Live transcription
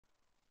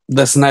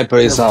The sniper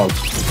is out.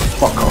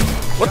 Fuck off.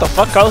 What the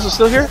fuck? Carlos is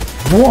still here?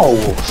 Whoa!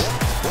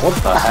 What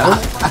the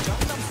hell?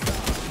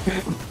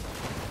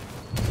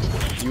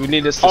 You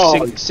need us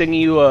to sing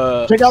you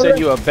a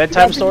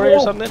bedtime story or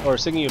something, or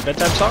sing you a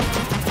bedtime song?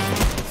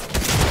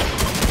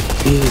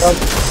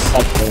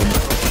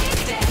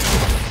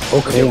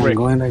 Okay, I'm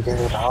going to get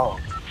it out.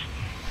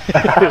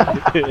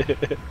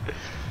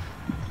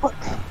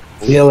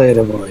 See you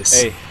later, boys.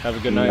 Hey, have a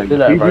good night. Do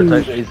that, bro.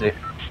 Take it easy.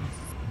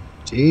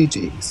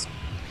 GG's.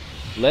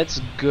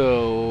 Let's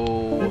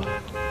go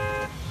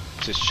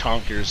to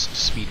Chonkers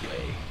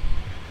Speedway.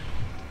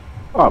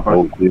 Oh,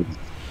 bro.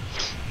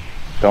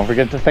 Don't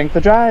forget to thank the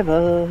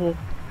driver.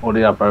 What do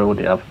you have, bro? What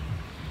do you have?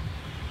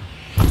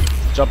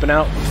 Jumping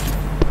out.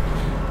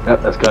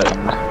 Yep, let's go.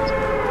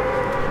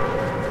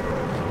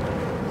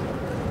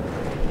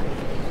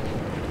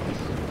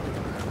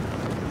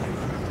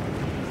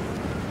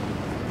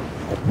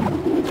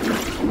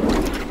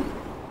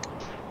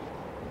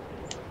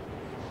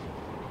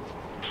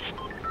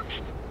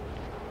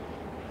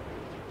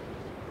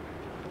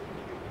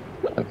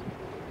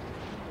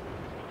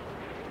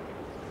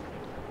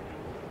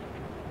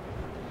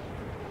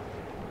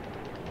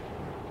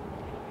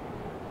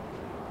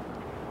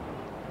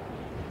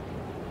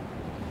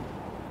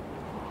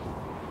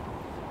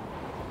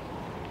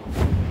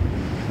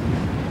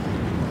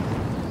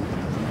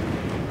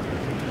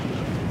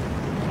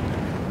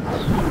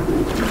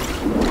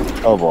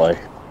 Oh boy.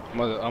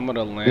 I'm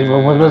gonna land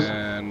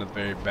at the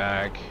very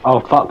back. Oh,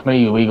 fuck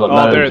me. We got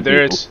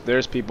loads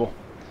there's people.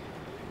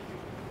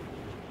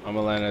 I'm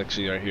gonna land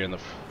actually right here in the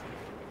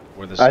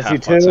where this I see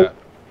two. at.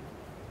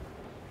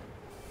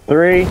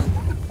 3.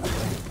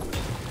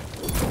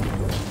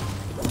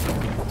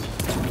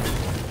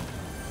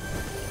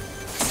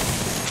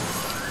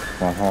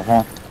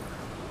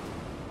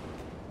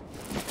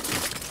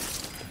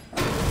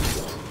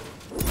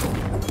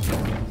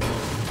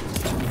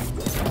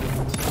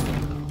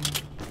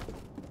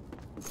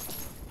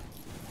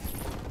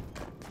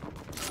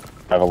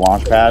 I have a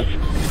launch pad. I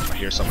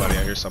hear somebody.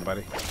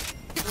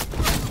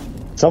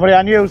 Somebody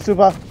on you,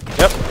 Supah.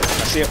 Yep,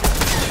 I see it.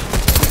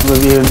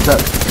 with you in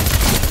touch.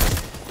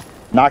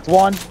 Knocked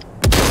one.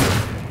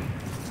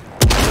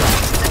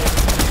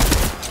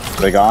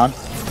 They gone?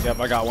 Yep,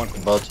 I got one.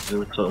 About to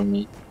do it to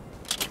me.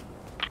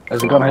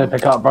 There's a gun here to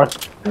pick up, bro.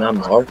 And I'm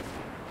hard.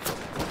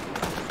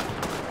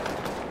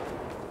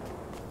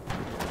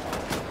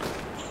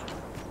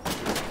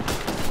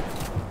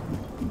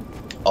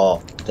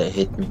 Oh, they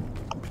hit me.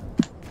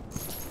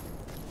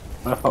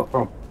 Where the fuck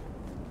from?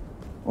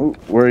 Ooh,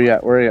 where are you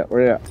at? Where are you at?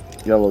 Where are you at?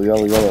 Yellow,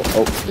 yellow, yellow.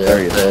 Oh, Yeah, there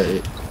he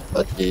is.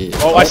 but the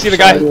Oh, I see the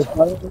guy.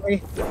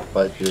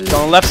 But the He's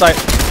on the left side.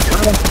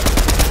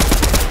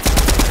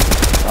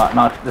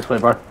 No, this way,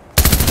 bro.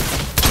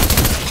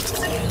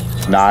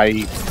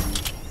 Nice.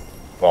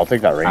 Well, I'll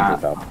take that ranger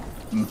though.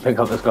 Pick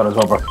up this gun as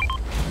well, bro.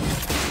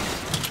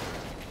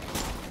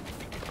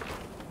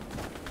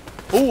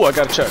 Ooh, I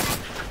got a check.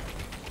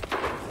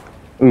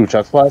 Ooh,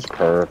 chest splash.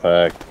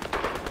 Perfect.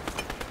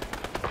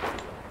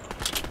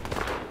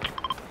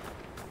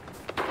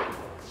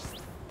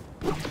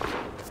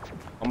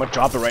 I'm gonna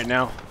drop it right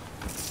now.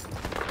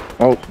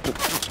 Oh,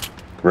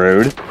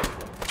 rude.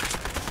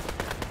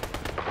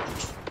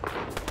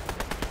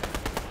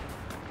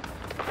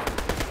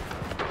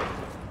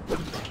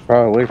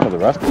 Probably wait for the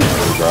rest of you,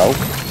 bro.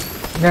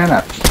 Yeah,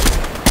 no.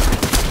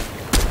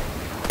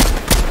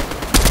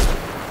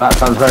 That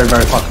sounds very,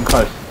 very fucking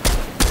close.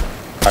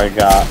 I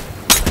got,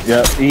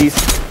 yep, east.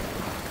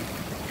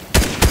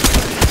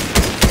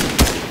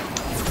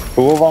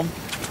 2 of them,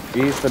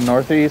 east and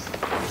northeast.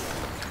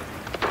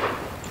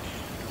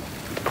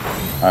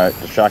 Alright,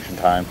 distraction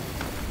time.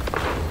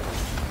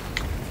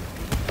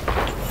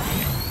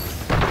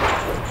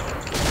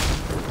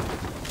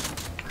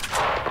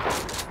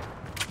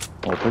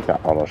 We'll take that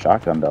auto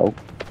shotgun though.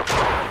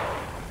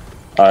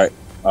 Alright,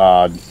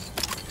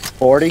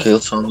 40.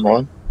 killed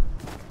someone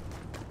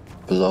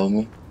below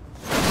me.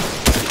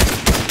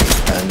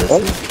 And this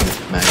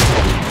is man.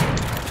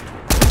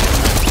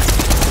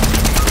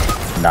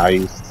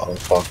 Nice. Oh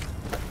fuck.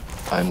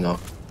 I'm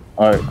not.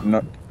 Alright,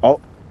 no. Oh,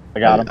 I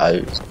got him.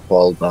 I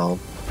fall down.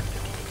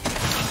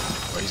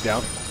 Oh, he's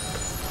down.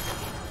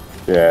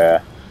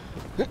 Yeah.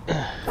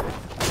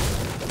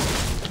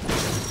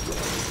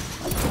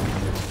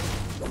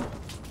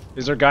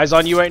 Is there guys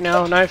on you right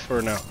now, Knife,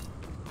 or no?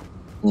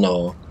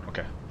 No.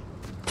 Okay.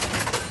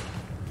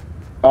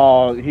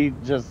 Oh, he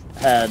just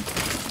had,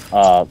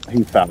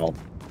 he fell.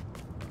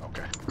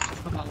 Okay.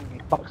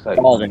 Fuck's sake.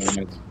 All the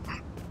units.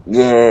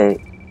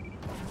 Yay.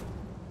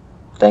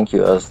 Thank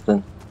you,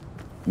 Austin.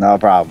 No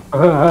problem.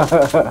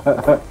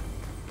 Alright,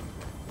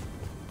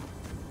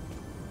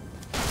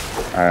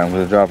 I'm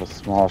gonna drop a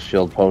small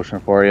shield potion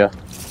for you.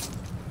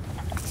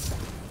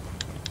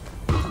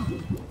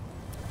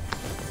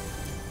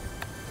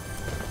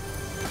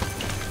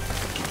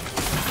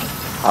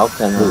 How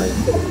can I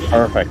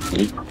Perfect.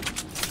 eat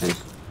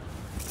this?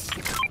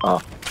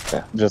 Oh,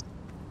 okay. You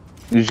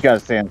just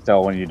gotta stand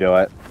still when you do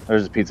it.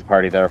 There's a pizza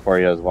party there for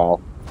you as well.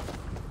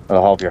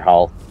 It'll help your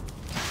health.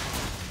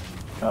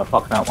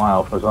 Fucking out my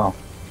health as well.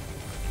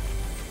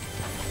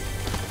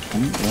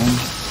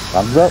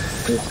 Thumbs up.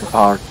 It's a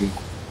party.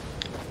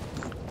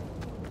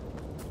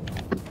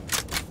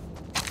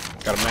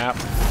 Got a map.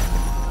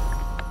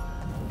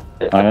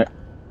 Alright.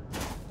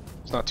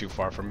 It's not too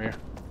far from here.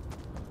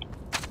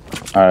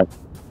 Alright.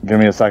 Give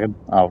me a second.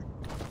 I'll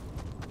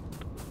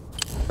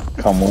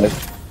come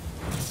with.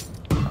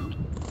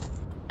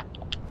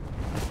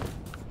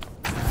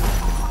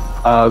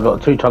 I've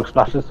got 2 chug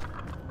splashes.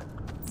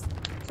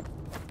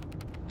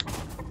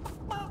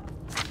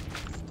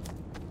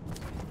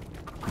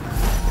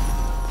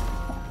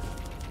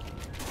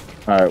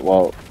 Alright,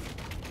 well.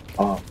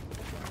 Oh.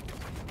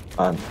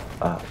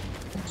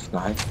 It's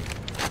nice.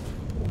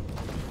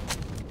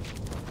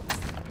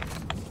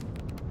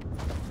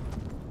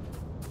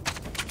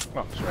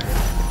 Oh, it's right here.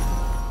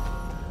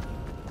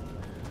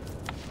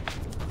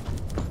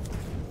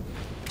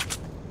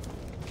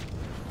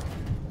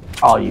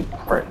 Oh, you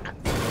prick.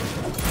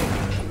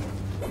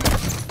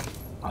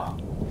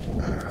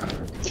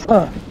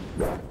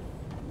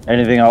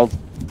 Anything else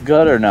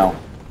good or no?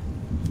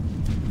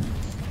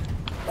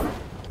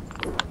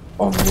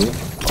 On me?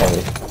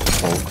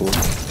 Oh, cool.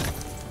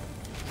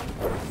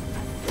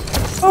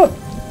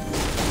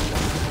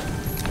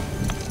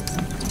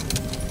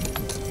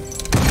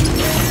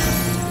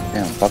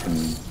 Damn,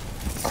 fucking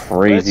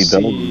crazy Let's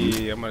build.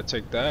 see. I'm gonna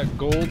take that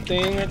gold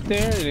thing right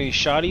there. Any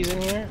shotties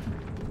in here?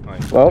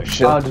 Oh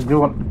shit. Oh, did you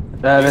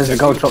want... there's a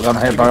gold shotgun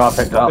here, bro. I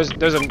picked it up.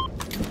 There's a... Hang on.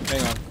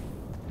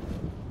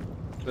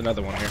 There's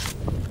another one here.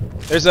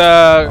 There's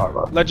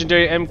a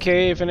legendary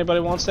MK if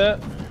anybody wants that.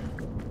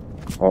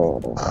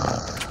 Oh,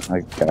 I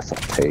guess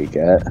I'll take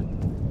it.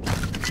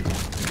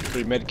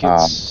 3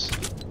 medkits.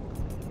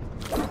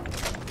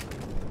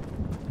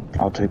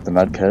 I'll take the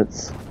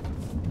medkits.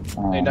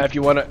 Hey, now if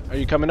you wanna... Are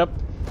you coming up?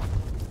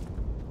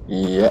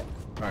 Yeah.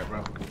 Alright,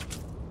 bro.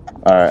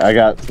 Alright, I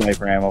got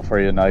sniper ammo for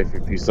you, knife,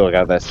 if you still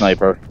got that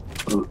sniper.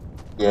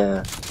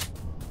 Yeah.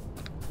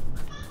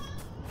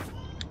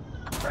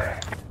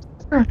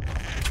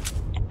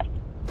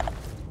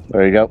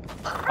 There you go.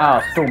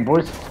 Ah, storm,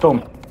 boys.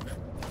 Storm.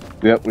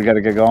 Yep, we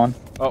gotta get going.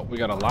 Oh, we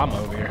got a llama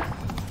over here.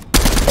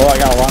 Oh, I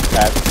got a launch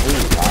pad.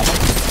 Ooh, llama.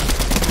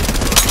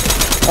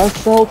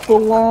 Assault the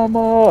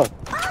llama!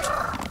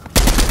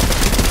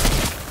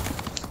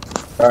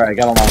 Alright, I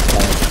got a launch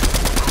pad.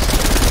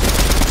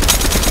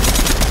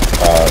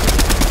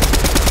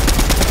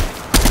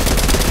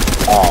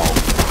 Oh,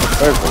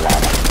 there's the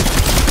llama.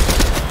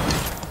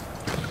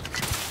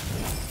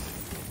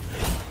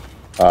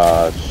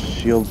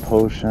 Shield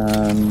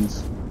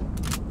potions.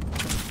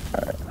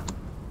 Alright.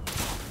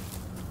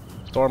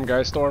 Storm,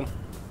 guys, storm.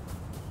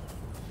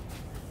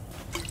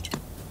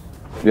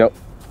 Yep.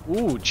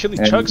 Ooh, chili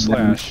And chug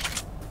then- slash.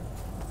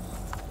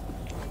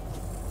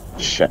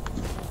 Shit.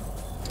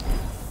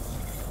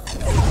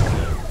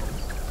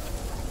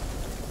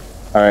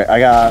 Alright, I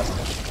got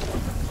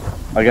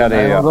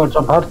Go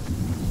jump pad.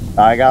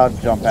 I got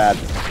a jump pad.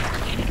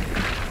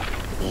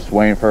 Just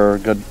waiting for a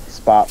good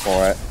spot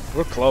for it.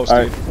 We're close,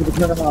 Alright, dude.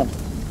 turn it on.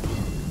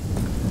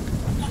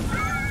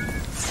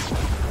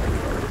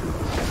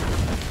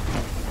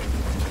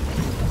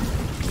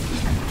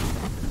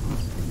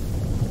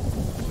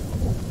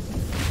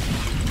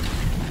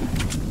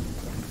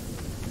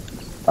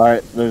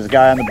 Alright, there's a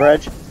guy on the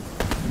bridge.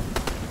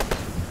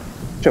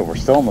 Shit, we're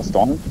still in the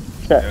storm?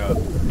 Shit. Yeah.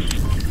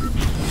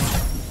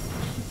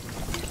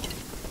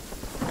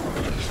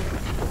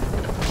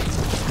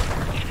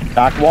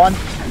 Knock one.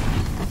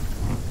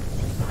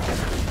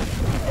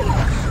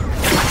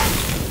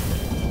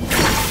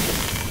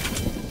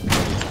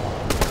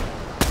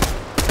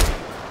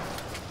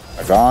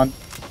 They're gone.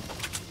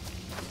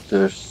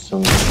 There's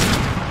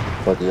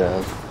somebody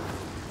else.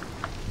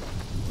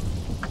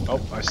 Oh,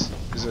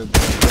 is it...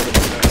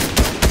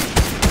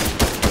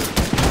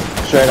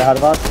 Straight ahead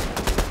of us.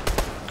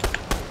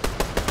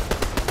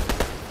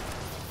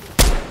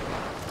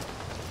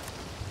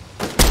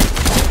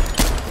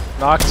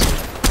 Knocked.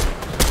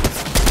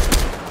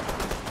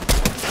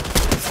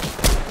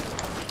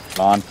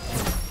 Gone.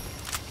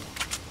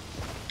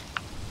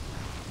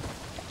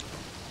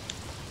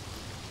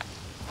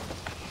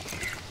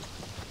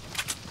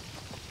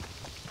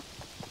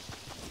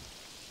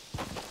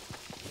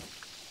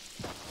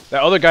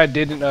 That other guy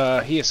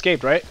didn't, he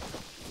escaped, right?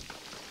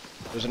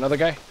 There's another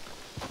guy?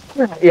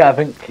 Yeah, I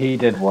think he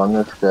did. One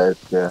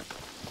escaped, yeah.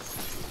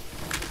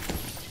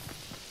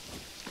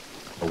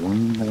 The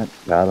one that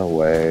got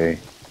away.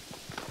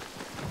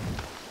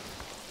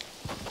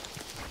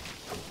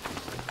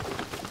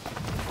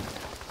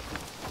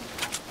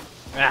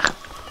 Ah.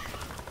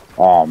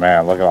 Oh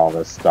man, look at all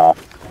this stuff.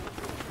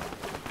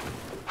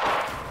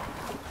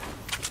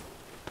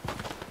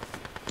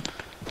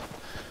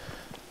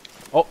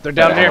 Oh, they're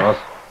down here. Animals.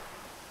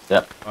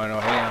 Yep. Oh no,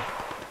 hang on.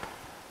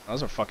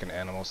 Those are fucking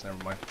animals,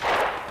 never mind.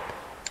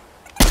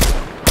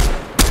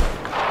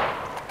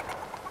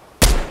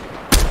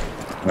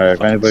 Alright, if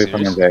Fucking anybody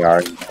from serious?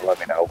 your JR, let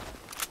me know.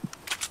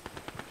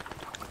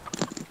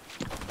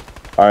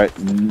 Alright,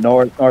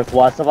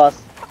 northwest of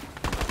us.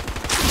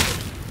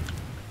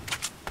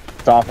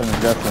 It's off in the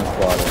distance,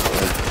 but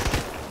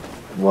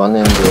One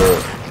in the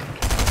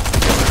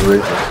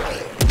river.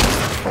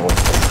 Oh,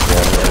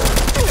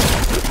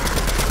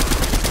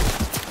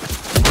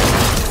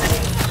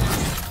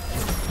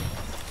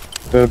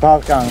 the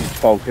Apothacon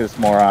focus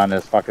more on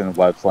his fucking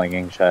web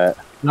slinging shit.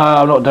 No,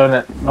 I'm not doing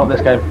it. Not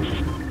this game.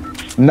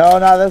 No,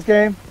 not this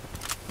game.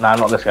 No,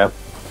 not this game.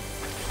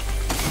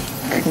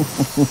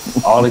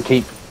 I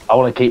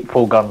want to keep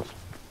full guns.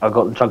 I've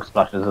got the chug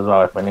splashes as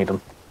well if I need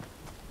them.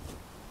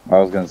 I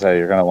was gonna say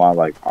you're gonna want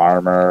like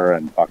armor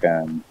and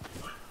fucking.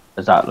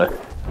 Exactly.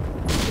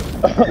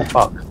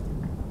 Fuck.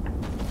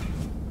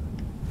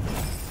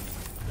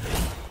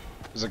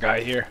 There's a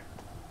guy here.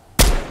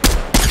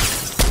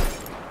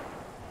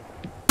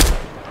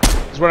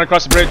 He's running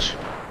across the bridge.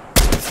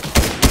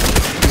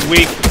 He's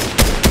weak.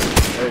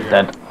 There you go.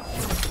 Dead.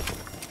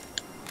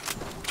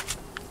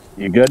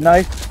 You good,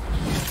 Knife?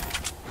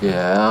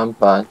 yeah, I'm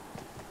fine.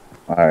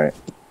 All right.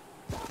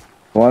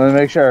 Wanted to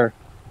make sure.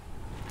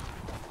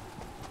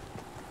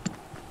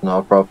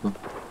 No problem.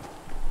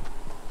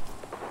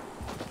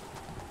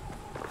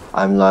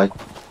 I'm like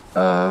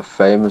a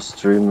famous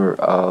streamer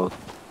out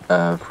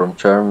from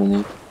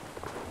Germany.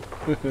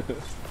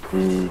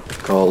 He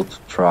called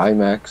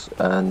Trimax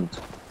and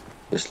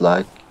it's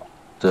like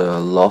the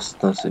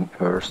lostness in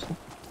person.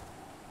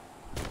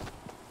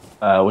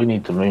 We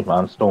need to move,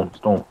 man. Storm.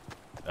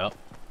 Yep.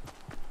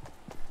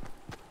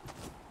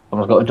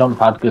 Someone's got a jump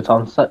pad. Good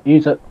on. Set.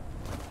 Use it.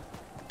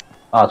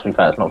 Ah, to be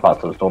fair, it's not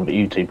part of the storm, but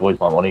you two boys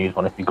might want to use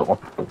one if you got one.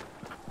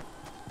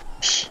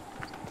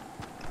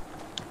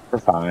 We're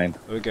fine.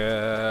 We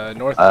got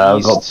northeast.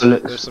 We've got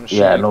bullets. There's some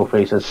Yeah, shooting.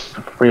 northeast. There's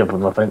 3 of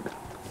them, I think.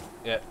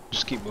 Yeah,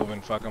 just keep moving.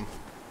 Fuck them.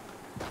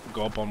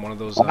 Go up on one of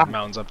those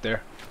mountains up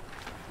there.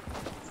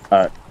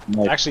 Alright.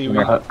 Actually, we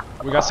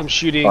got some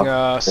shooting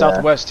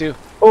southwest too.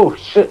 Oh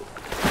shit!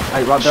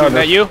 Hey, right Shooting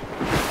there. at you.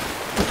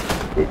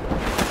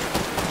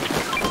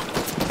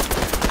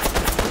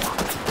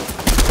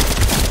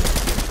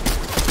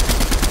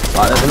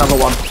 Right, there's another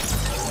one.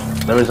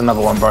 There is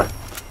another one, bro.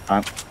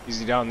 Is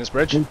he down this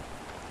bridge?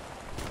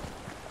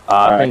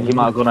 I think he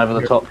might have gone over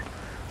the top.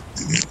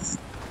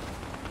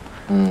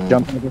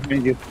 Jump over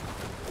behind you.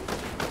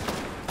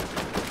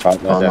 Oh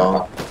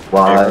no.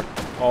 Why?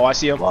 Oh, I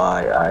see him.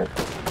 Why?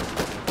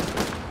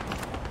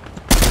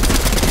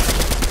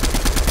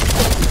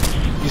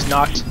 He's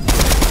knocked.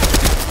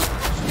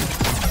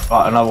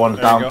 Right, another one's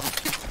There you down. go.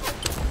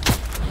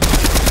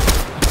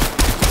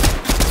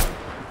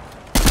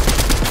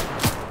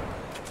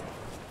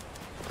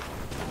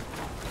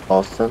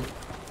 Austin?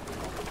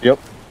 Yep.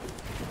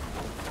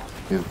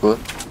 You good?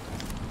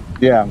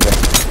 Yeah, I'm good.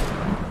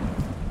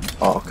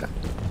 Oh, okay.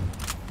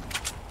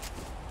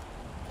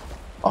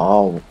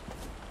 Oh.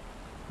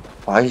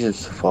 Why is it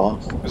so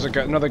fast? There's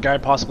another guy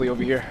possibly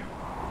over here.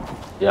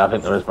 Yeah, I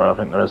think there is, bro. I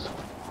think there is.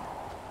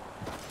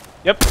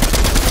 Yep.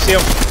 See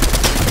him.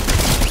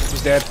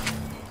 He's dead.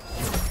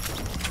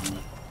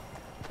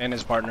 And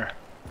his partner.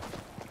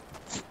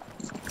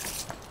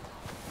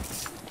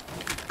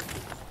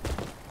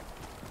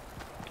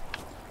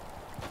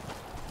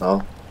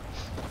 No.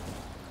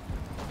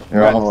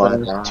 You're Right.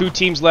 almost there. 2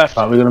 teams left.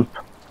 Right, we're gonna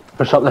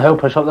push up the hill.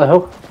 Push up the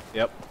hill.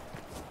 Yep.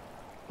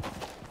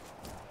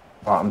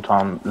 Right, I'm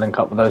trying to link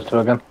up with those 2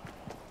 again.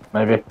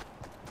 Maybe.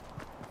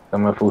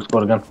 Then we're full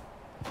squad again.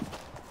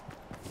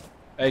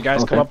 Hey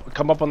guys, Okay.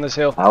 come up on this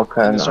hill. How In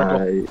can the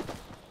circle. I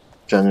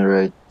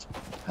generate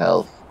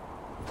health?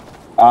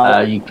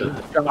 You can.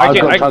 I've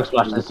got chug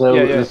splashes, so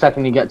yeah. the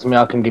second you get to me,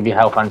 I can give you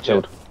health and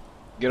shield.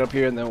 Get up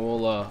here and then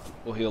we'll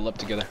heal up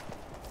together.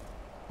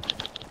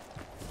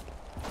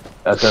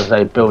 I was gonna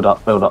say, build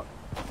up.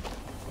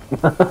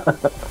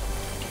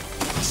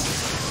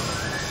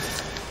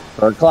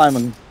 Start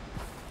climbing.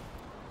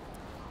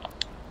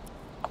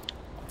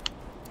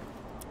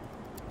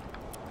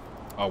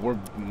 Oh, we're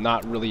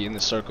not really in the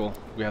circle.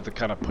 We have to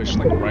kind of push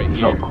like right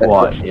here. Not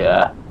quite,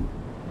 yeah.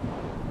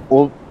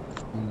 Well,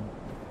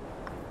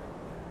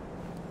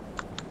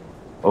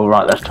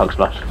 Alright, let's chug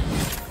splash.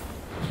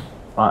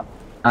 Right,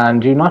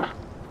 and you, Knife?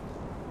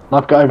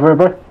 Knife, get over here,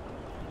 bro.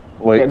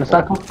 wait. Get in the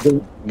circle.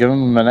 Give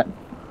him a minute.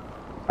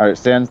 Alright,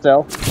 stand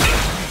still.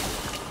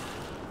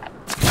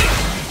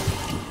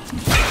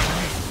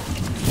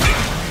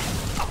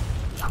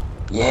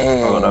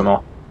 Yeah. Oh, no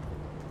more.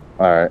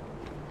 Alright.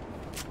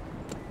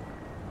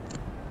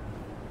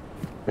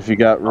 If you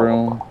got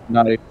room,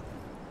 Knife,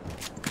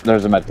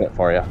 there's a med kit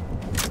for you.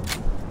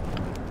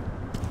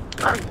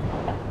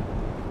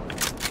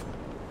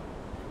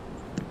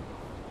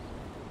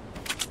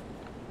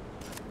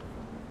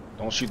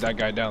 Don't shoot that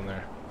guy down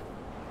there.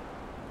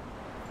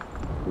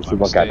 You My see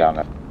what guy mistake. down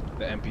there?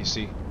 The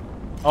NPC.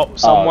 Oh,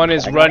 someone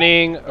is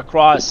running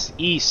across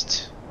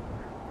east.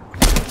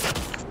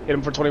 Hit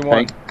him for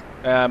 21.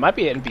 Might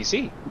be an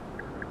NPC.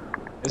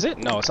 Is it?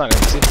 No, it's not an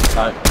NPC.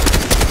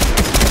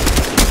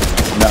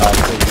 No,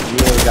 because you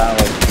would've got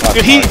like.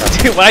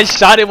 Dude, when I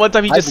shot him one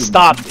time, he just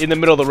stopped in the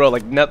middle of the road.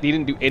 Like, he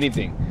didn't do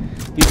anything.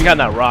 He's behind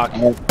that rock.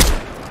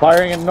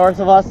 Firing in north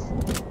of us.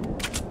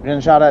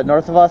 Getting shot at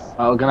north of us.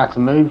 We're gonna have to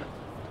move.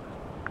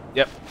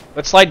 Yep.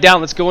 Let's slide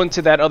down. Let's go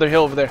into that other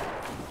hill over there.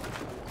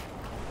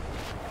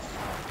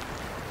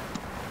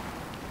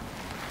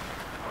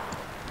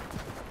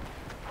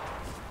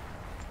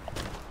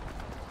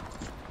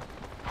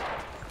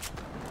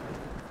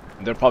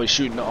 They're probably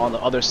shooting on the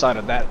other side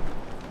of that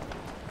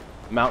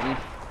mountain.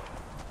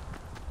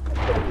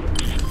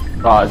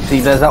 Right, see,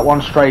 there's that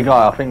one stray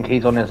guy. I think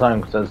he's on his own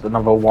because there's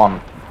another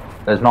one.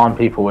 There's 9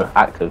 people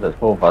active. There's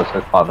 4 of us.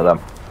 There's 5 of them.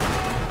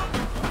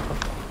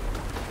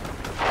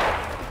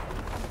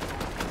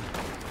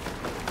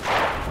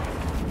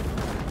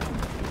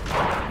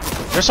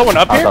 There's someone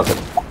up here?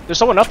 There's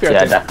someone up here, I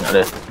yeah, think.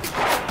 definitely.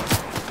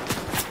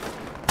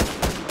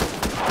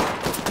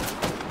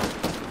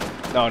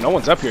 No, no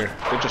one's up here.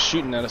 They're just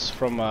shooting at us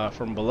from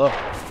below.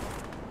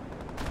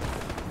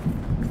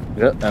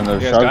 Yeah, and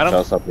there's You guys got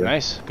shark him? up here.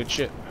 Nice, good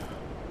shit.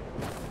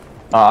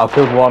 I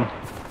killed one.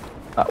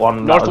 That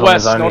one. Northwest, that was on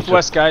his own.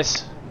 northwest,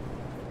 guys.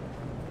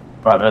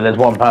 Right, but there's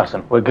one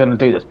person. We're gonna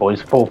do this,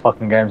 boys. 4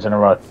 fucking games in a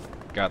row.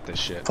 Got this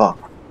shit.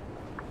 Fuck.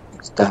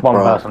 It's There's that one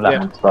bro. person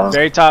left. Yeah, Bro.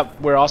 very top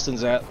where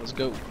Austin's at. Let's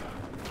go.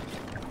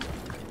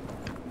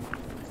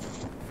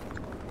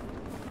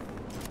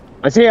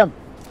 I see him.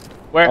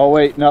 Where? Oh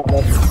wait, no.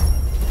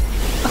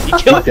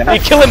 He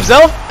kill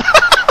himself?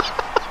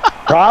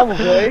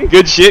 Probably.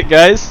 Good shit,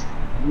 guys.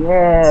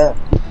 Yeah.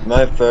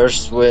 My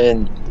first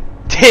win.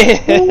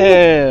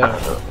 Damn.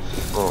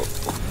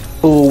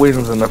 4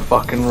 wins in a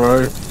fucking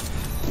row.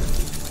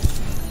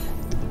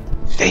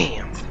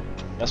 Damn.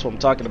 That's what I'm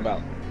talking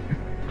about.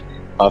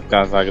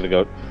 Apothecon's not gonna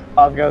go.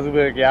 Apothecon's gonna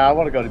be like, yeah, I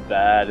want to go to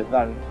bed. It's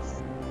not.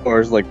 Or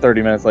it's like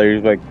 30 minutes later,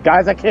 he's like,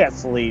 guys, I can't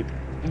sleep.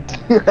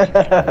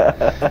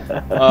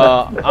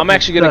 I'm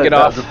actually gonna get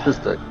off. That's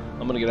a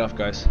I'm gonna get off,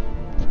 guys.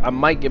 I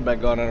might get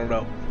back on. I don't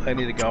know. I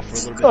need to go off for a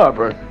little bit. Alright,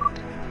 bro.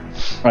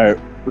 Alright,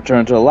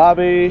 return to the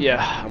lobby.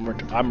 Yeah, I'm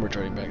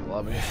returning back to the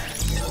lobby.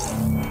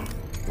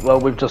 Well,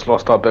 we've just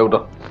lost our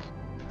builder.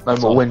 No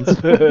more wins.